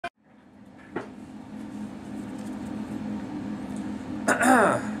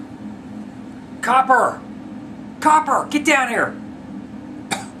Copper! Copper! Get down here!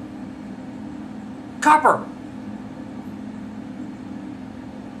 Copper!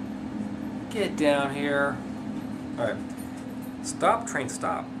 Get down here. Alright. Stop, train,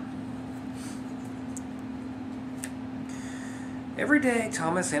 stop. Every day,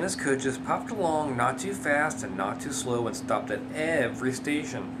 Thomas and his coach just popped along, not too fast and not too slow, and stopped at every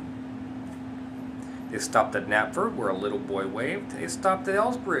station. They stopped at Knapford, where a little boy waved. They stopped at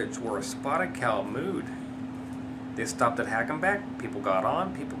Elsbridge, where a spotted cow mooed. They stopped at Hackenback. People got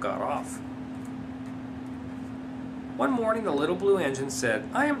on, people got off. One morning, the little blue engine said,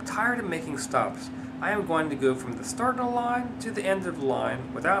 "I am tired of making stops. I am going to go from the start of the line to the end of the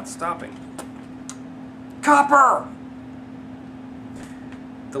line without stopping." Copper!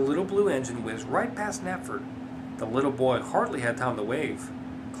 The little blue engine whizzed right past Knapford. The little boy hardly had time to wave.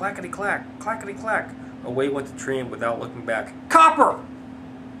 Clackety-clack, clackety-clack. Away went the train without looking back. Copper!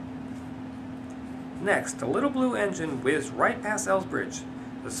 Next, the little blue engine whizzed right past Elsbridge.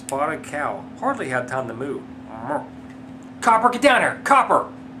 The spotted cow hardly had time to move. Copper, get down here! Copper!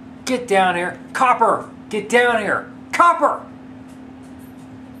 Get down here! Copper! Get down here! Copper!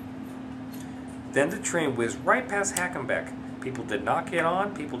 Then the train whizzed right past Hackenbeck. People did not get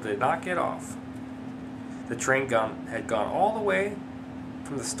on, people did not get off. The train had gone all the way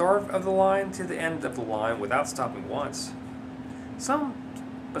from the start of the line to the end of the line without stopping once.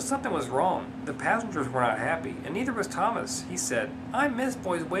 But something was wrong. The passengers were not happy, and neither was Thomas. He said, "I miss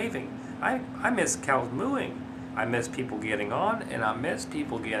boys waving. I miss cows mooing. I miss people getting on, and I miss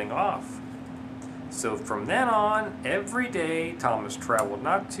people getting off." So from then on, every day, Thomas traveled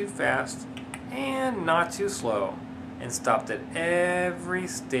not too fast and not too slow, and stopped at every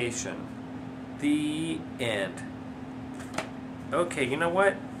station. The end. Okay, you know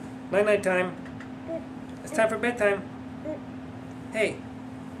what? Night-night time. It's time for bedtime. Hey,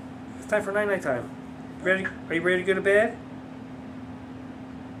 it's time for night-night time. Ready? Are you ready to go to bed?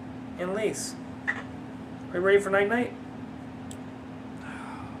 Anneliese, are you ready for night-night?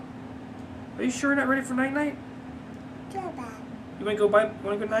 Are you sure you're not ready for night-night? You want to go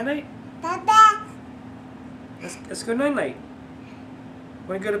night-night? Let's go night-night.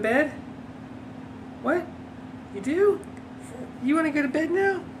 Want to go to bed? What? You do? You want to go to bed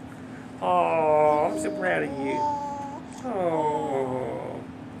now? Oh, I'm so proud of you. Oh.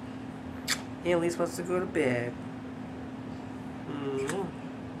 Anneliese wants to go to bed.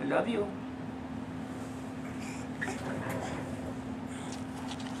 I love you.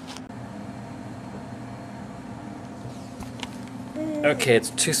 Okay, it's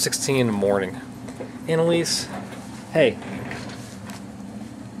 2:16 in the morning. Anneliese, hey.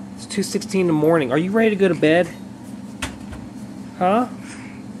 It's 2:16 in the morning. Are you ready to go to bed? Huh?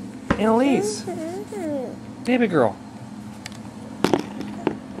 Anneliese. Baby girl.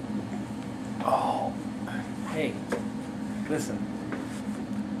 Oh. Hey. Listen.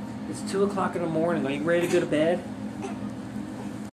 It's 2 o'clock in the morning. Are you ready to go to bed?